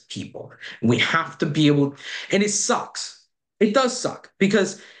better as people. We have to be able, and it sucks. It does suck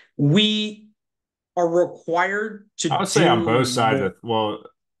because we are required to I would say on do both sides more. of, well,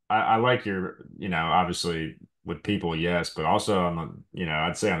 I like your, obviously with people, yes, but also on the,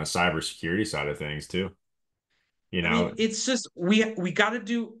 I'd say on the cybersecurity side of things too. You I know, mean, it's just we got to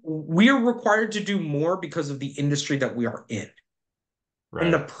do. We are required to do more because of the industry that we are in.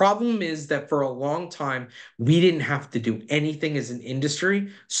 And the right. problem is that for a long time, we didn't have to do anything as an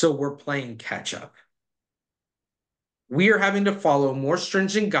industry, so we're playing catch up. We are having to follow more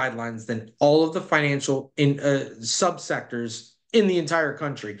stringent guidelines than all of the financial in subsectors in the entire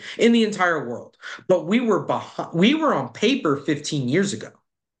country, in the entire world. But we were behind, we were on paper 15 years ago.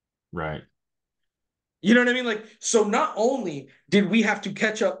 Right. You know what I mean? Like, so not only did we have to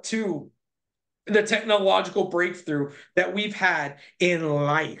catch up to the technological breakthrough that we've had in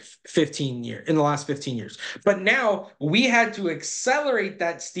life 15 years in the last 15 years, but now we had to accelerate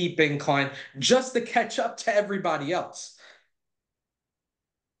that steep incline just to catch up to everybody else.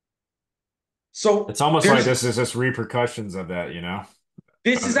 So It's almost like there's this is just repercussions of that, you know?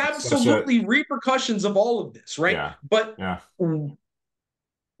 this is It's such a, absolutely repercussions of all of this, right? yeah. But Yeah.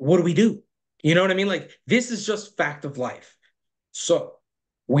 what do we do? You know what I mean? Like this is just fact of life. So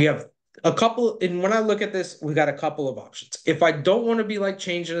we have a couple, and when I look at this, we got a couple of options. If I don't want to be like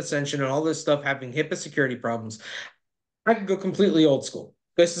Change and Ascension and all this stuff having HIPAA security problems, I could go completely old school.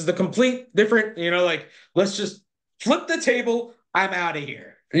 This is the complete different, like, let's just flip the table. I'm out of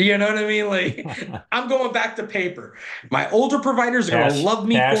here. You know what I mean? Like, I'm going back to paper. My older providers are going to love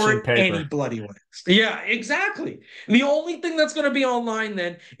me Cash for and it any paper. bloody way. Yeah, exactly. The only thing that's going to be online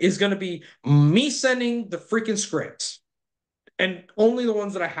then is going to be me sending the freaking scripts and only the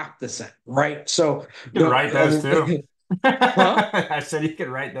ones that I have to send, right? So, You can write those too. huh? I said you can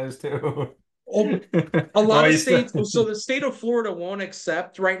write those too. Oh, a lot Well, of you still. states, so the state of Florida won't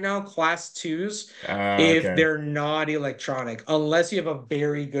accept right now class twos if Okay. they're not electronic, unless you have a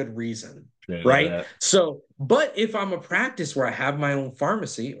very good reason, Didn't know right? that. So, but if I'm a practice where I have my own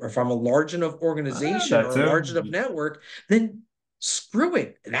pharmacy, or if I'm a large enough organization That or a large enough too. network, then screw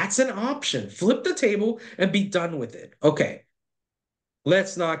it. That's an option. Flip the table and be done with it. Okay,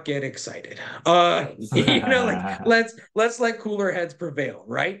 let's not get excited. Like let's let cooler heads prevail,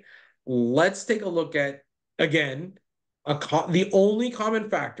 right? Let's take a look at again the only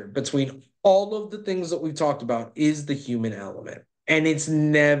common factor between all of the things that we've talked about is the human element. And it's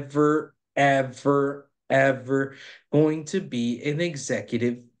never, ever, ever going to be an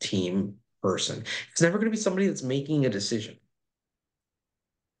executive team person. It's never going to be somebody that's making a decision.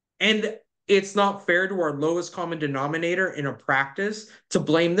 And it's not fair to our lowest common denominator in a practice to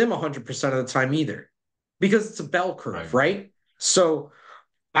blame them 100% of the time either, because it's a bell curve, Right. right? So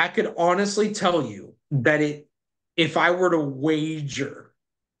I could honestly tell you that if I were to wager,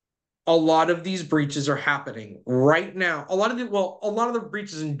 a lot of these breaches are happening right now. A lot of the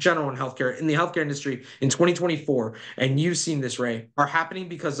breaches in general in the healthcare industry in 2024, and you've seen this, Ray, are happening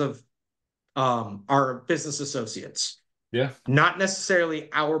because of our business associates, Yeah. not necessarily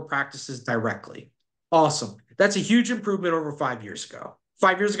our practices directly. Awesome. That's a huge improvement over 5 years ago.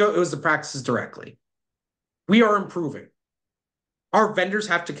 5 years ago, it was the practices directly. We are improving. Our vendors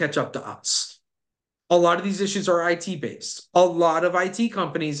have to catch up to us. A lot of these issues are IT based. A lot of IT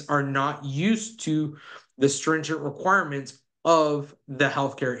companies are not used to the stringent requirements of the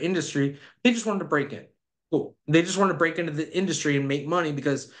healthcare industry. They just wanted to break in. Cool. They just want to break into the industry and make money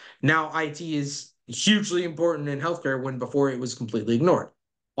because now IT is hugely important in healthcare when before it was completely ignored.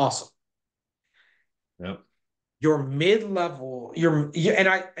 Awesome. Yep. Your mid-level, your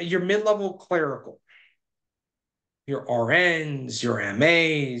mid-level clerical, your RNs, your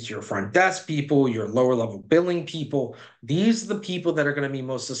MAs, your front desk people, your lower level billing people. These are the people that are going to be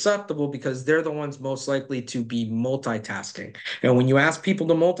most susceptible because they're the ones most likely to be multitasking. And when you ask people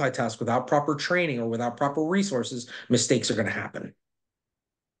to multitask without proper training or without proper resources, mistakes are going to happen.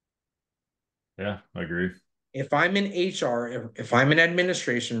 Yeah, I agree. If I'm in HR, if I'm in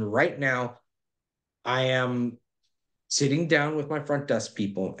administration right now, I am sitting down with my front desk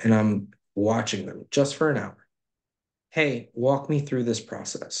people and I'm watching them just for an hour. Hey, walk me through this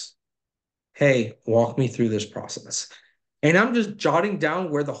process. Hey, walk me through this process. And I'm just jotting down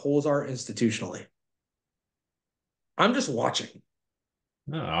where the holes are institutionally. I'm just watching.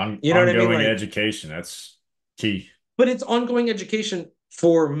 No, You know what I mean? ongoing Like, education, that's key. but it's ongoing education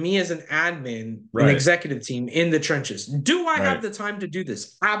for me as an admin, an Right. executive team in the trenches. Do I have Right. the time to do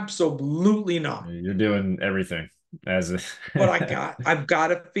this? Absolutely not. You're doing everything as But a I've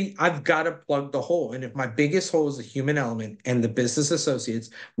got to plug the hole. And if my biggest hole is the human element and the business associates,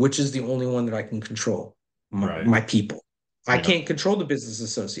 which is the only one that I can control, right. my people. I Yeah. can't control the business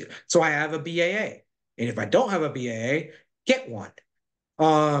associate. So I have a BAA. And if I don't have a BAA, get one.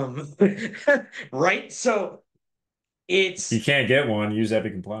 Um, right? So You it's can't get one, use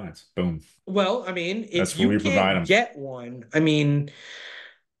EPICompliance. Boom. well, I mean, if That's what you we provide can't them. get one, I mean,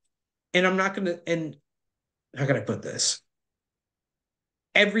 and I'm not gonna and how can I put this?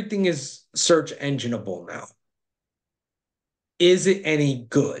 Everything is search engineable now. Is it any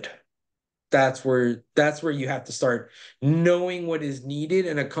good? That's where you have to start knowing what is needed.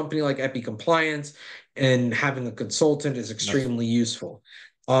 And a company like EPICompliance and having a consultant is That's extremely useful.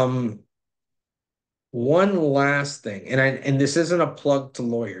 Um, One last thing, and this isn't a plug to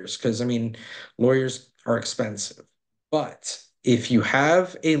lawyers because I mean lawyers are expensive, but if you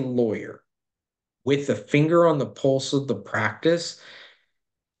have a lawyer with a finger on the pulse of the practice,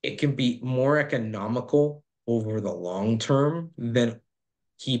 it can be more economical over the long term than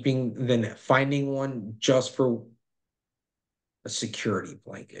finding one just for a security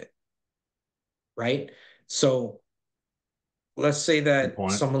blanket, right? So let's say good that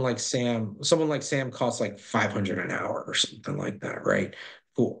point. someone like Sam costs like 500 an hour or something like that, right?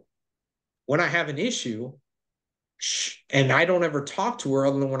 Cool. When I have an issue, and I don't ever talk to her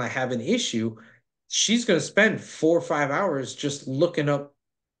other than when I have an issue, she's going to spend 4 or 5 hours just looking up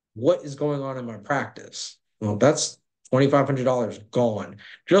what is going on in my practice. Well, that's $2,500 gone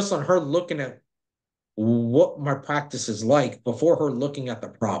just on her looking at what my practice is like before her looking at the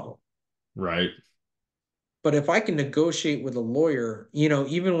problem. Right. But if I can negotiate with a lawyer,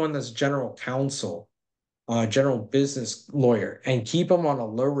 even one that's general counsel, general business lawyer, and keep them on a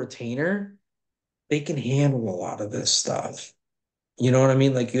low retainer, they can handle a lot of this stuff. You know what I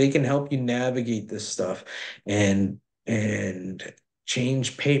mean? Like they can help you navigate this stuff and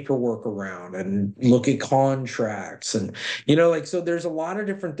change paperwork around and look at contracts and like so there's a lot of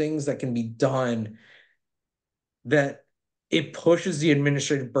different things that can be done that it pushes the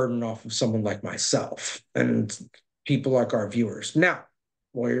administrative burden off of someone like myself and people like our viewers. Now,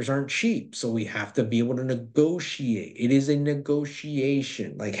 lawyers aren't cheap, so we have to be able to negotiate. It is a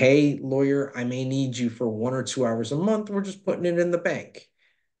negotiation. Like, hey, lawyer, I may need you for 1 or 2 hours a month. We're just putting it in the bank.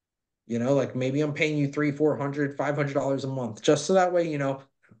 Like maybe I'm paying you three, 400, $500 a month, just so that way,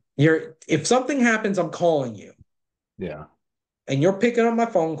 you're if something happens, I'm calling you Yeah. and you're picking up my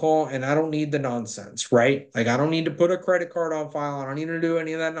phone call and I don't need the nonsense, right? Like I don't need to put a credit card on file. I don't need to do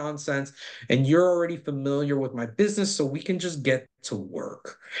any of that nonsense. And you're already familiar with my business, so we can just get to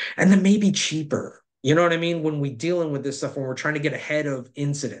work. And then maybe cheaper. You know what I mean? When we're dealing with this stuff, when we're trying to get ahead of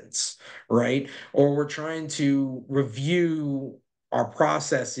incidents, right? Or we're trying to review our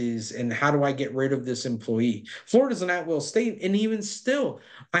processes and how do I get rid of this employee? Florida's an at-will state, and even still,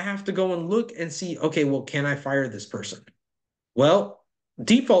 I have to go and look and see, okay, well, can I fire this person? Well,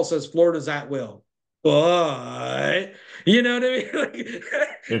 default says Florida's at will. But you know what I mean? Like,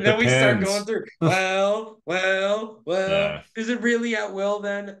 It then we start going depends. through, well, Yeah. is it really at will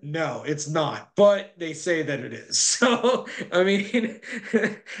then? No, it's not. But they say that it is. So I mean,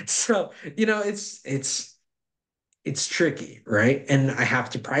 so it's tricky, right? And I have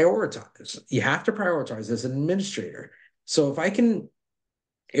to prioritize. You have to prioritize as an administrator. So if I can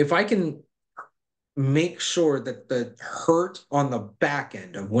make sure that the hurt on the back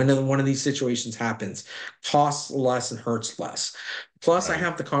end of when one of these situations happens costs less and hurts less. Plus, I Right.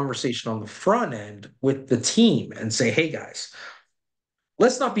 have the conversation on the front end with the team and say, hey guys,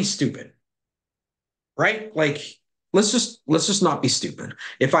 let's not be stupid, right? Like let's just not be stupid.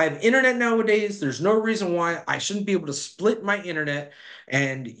 If I have internet nowadays, there's no reason why I shouldn't be able to split my internet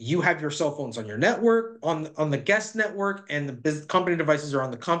and you have your cell phones on your network, on the guest network, and the business company devices are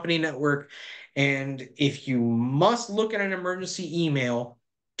on the company network. And if you must look at an emergency email,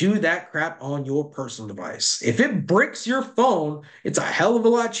 do that crap on your personal device. If it bricks your phone, it's a hell of a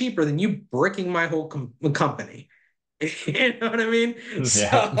lot cheaper than you bricking my whole company. You know what I mean?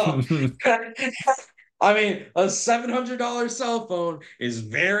 Yeah. So I mean, a $700 cell phone is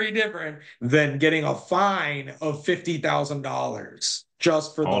very different than getting a fine of $50,000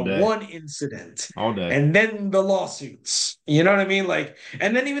 just for the All day. one incident. All day. And then the lawsuits. You know what I mean? Like,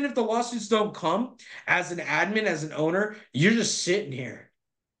 and then even if the lawsuits don't come, as an admin, as an owner, you're just sitting here,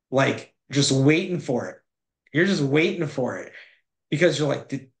 like, just waiting for it. You're just waiting for it because you're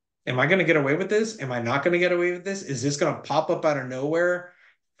like, am I going to get away with this? Am I not going to get away with this? Is this going to pop up out of nowhere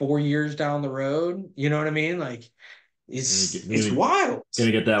 4 years down the road? You know what I mean? Like You're it's wild.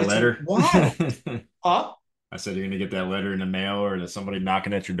 gonna get that It's letter. wild. Huh? I said you're gonna get that letter in the mail or to somebody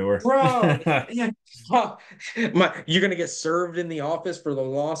knocking at your door. Bro, yeah. You're gonna get served in the office for the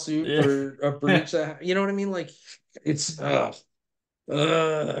lawsuit Yeah. for a breach. You know what I mean? Like it's but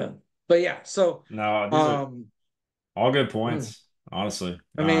yeah, so No, these are um all good hmm, points, honestly.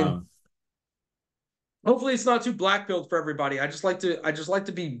 I mean hopefully it's not too black pilled for everybody. I just like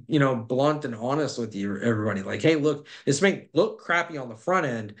to be, blunt and honest with you, everybody. Like, hey, look, this may look crappy on the front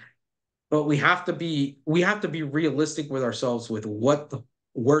end, but we have to be realistic with ourselves with what the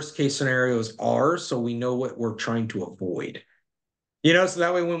worst case scenarios are so we know what we're trying to avoid. So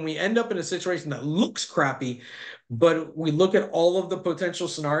that way when we end up in a situation that looks crappy, but we look at all of the potential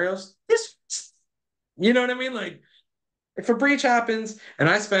scenarios, you know what I mean? Like if a breach happens and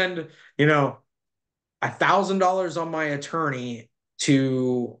I spend, $1,000 on my attorney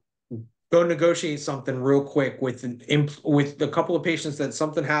to go negotiate something real quick with a couple of patients that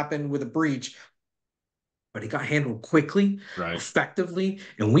something happened with a breach, but it got handled quickly, right. effectively,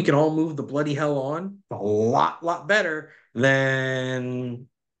 and we can all move the bloody hell on. A lot better than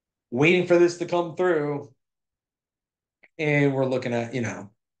waiting for this to come through, and we're looking at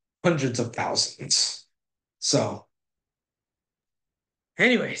hundreds of thousands. So,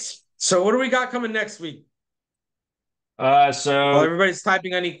 anyways, so what do we got coming next week? While So everybody's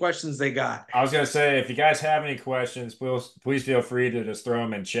typing any questions they got. I was gonna say, if you guys have any questions, please feel free to just throw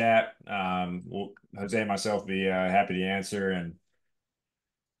them in chat. Jose and myself will be happy to answer. And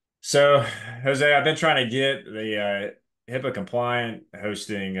so, Jose, I've been trying to get the HIPAA compliant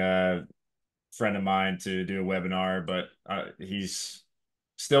hosting friend of mine to do a webinar, but he's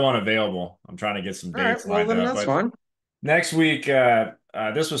still unavailable. I'm trying to get some All right, dates well lined then up, that's but fine. next week,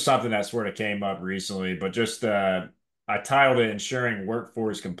 this was something that sort of came up recently, but just I titled it "Ensuring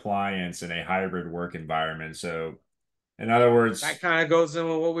Workforce Compliance in a Hybrid Work Environment." So, in other That words, kind of goes in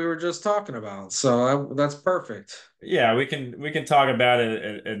with what we were just talking about. So that's perfect. yeah, we can talk about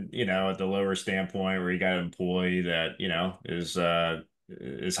it at the lower standpoint where you got an employee that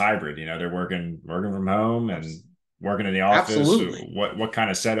is hybrid. They're working from home and Abs- working in the office. Absolutely. What kind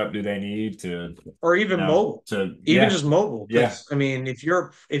of setup do they need to Or even mobile, even yeah, just mobile. yeah, Because I mean, if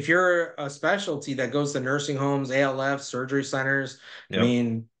you're a specialty that goes to nursing homes, ALF, surgery centers, I yep,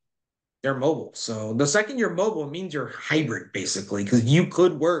 mean, they're mobile. So the second you're mobile, it means you're hybrid basically, because you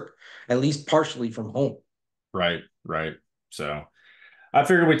could work at least partially from home. right, right. So. I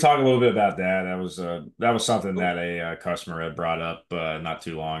figured we'd talk a little bit about that. That was something Cool. that a customer had brought up not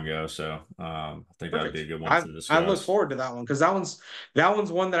too long ago. So I think that would be a Perfect. good one I to I look discuss. forward to that one because that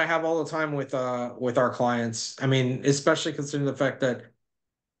one's one that I have all the time with our clients. I mean, especially considering the fact that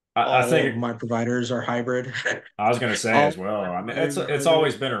I all of think my providers are hybrid. I was going to say All as of well. my I mean, it's providers are it's hybrid.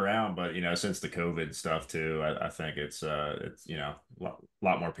 always been around, but since the COVID stuff too, I think it's a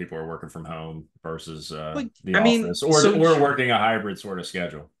lot more people are working from home versus Like, the I mean, office or so or working a hybrid sort of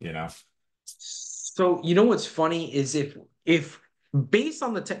schedule. you know what's funny is if based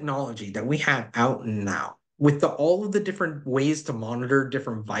on the technology that we have out now, with all of the different ways to monitor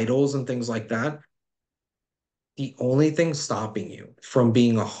different vitals and things like that, the only thing stopping you from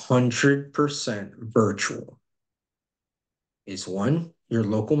being 100% virtual is one, your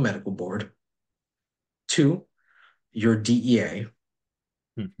local medical board, two, your DEA.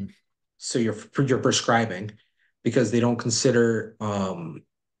 So you're prescribing because they don't consider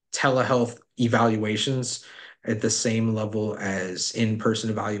telehealth evaluations at the same level as in-person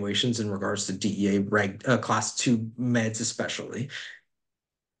evaluations in regards to DEA class 2 meds especially.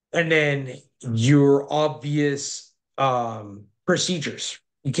 And then your obvious procedures.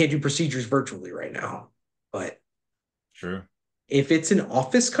 You can't do procedures virtually right now. But True. if it's an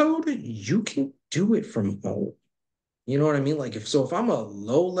office code, you can do it from home. You know what I mean? Like if I'm a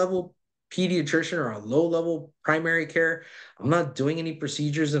low level pediatrician or a low level primary care, I'm not doing any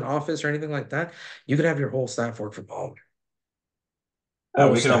procedures in office or anything like that. You could have your whole staff work from home.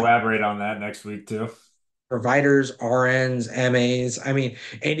 Whole We can staff. elaborate on that next week too. Providers, RNs, MAs. I mean,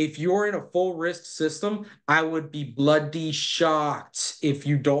 and if you're in a full risk system, I would be bloody shocked if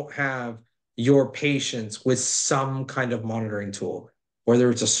you don't have your patients with some kind of monitoring tool, whether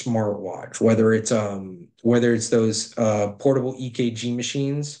it's a smartwatch, whether it's those portable EKG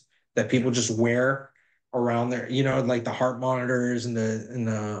machines that people just wear around there, like the heart monitors and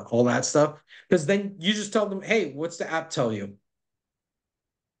the all that stuff. Because then you just tell them, hey, what's the app tell you?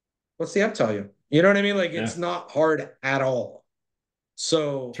 What's the app tell you? You know what I mean? Like Yeah, it's not hard at all.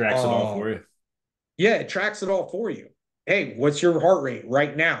 So tracks it all for you. yeah, it tracks it all for you. Hey, what's your heart rate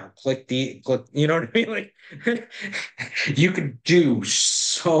right now? Click, you know what I mean? Like you could do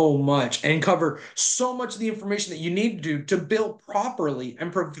so much and cover so much of the information that you need to do to bill properly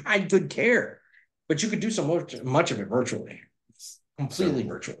and provide good care. But you could do so much of it virtually, completely So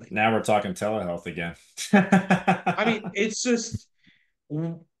virtually. now we're talking telehealth again. I mean, it's just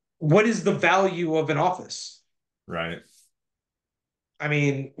what is the value of an office? Right. I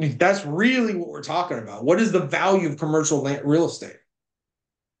mean, that's really what we're talking about. What is the value of commercial real estate?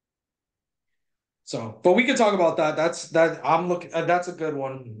 So, but we can talk about that. I'm looking. That's a good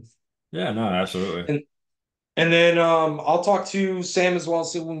one. Yeah, no, absolutely. And and then I'll talk to Sam as well.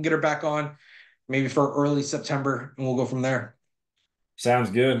 See if we can get her back on, maybe for early September, and we'll go from there. Sounds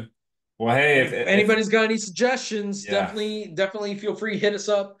good. Well, hey, And if if if anybody's got any suggestions, yeah, definitely feel free to hit us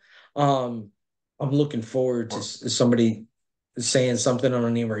up. Um, I'm looking forward to or- somebody saying something on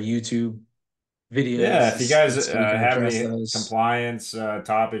any of our YouTube yeah, videos if you guys so we can have address any those. compliance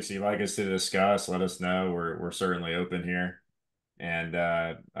topics you'd like us to discuss, let us know. We're certainly open here. And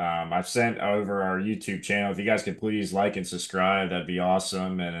I've sent over our YouTube channel. If you guys could please like and subscribe, that'd be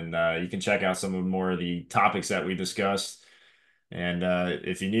awesome. And you can check out some of more of the topics that we discussed. And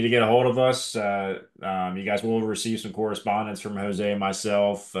if you need to get a hold of us, you guys will receive some correspondence from Jose and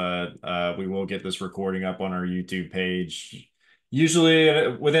myself. We will get this recording up on our YouTube page,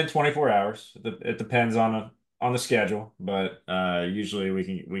 usually within 24 hours. It depends on the schedule, but usually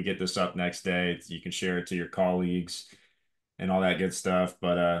we get this up next day. You can share it to your colleagues and all that good stuff.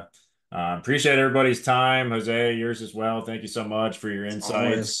 But appreciate everybody's time, Jose, yours as well. Thank you so much for your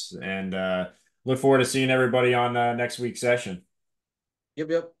insights, Always. and look forward to seeing everybody on next week's session. Yep,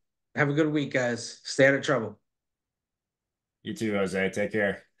 yep. Have a good week, guys. Stay out of trouble. You too, Jose. Take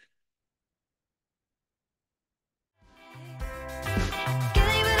care.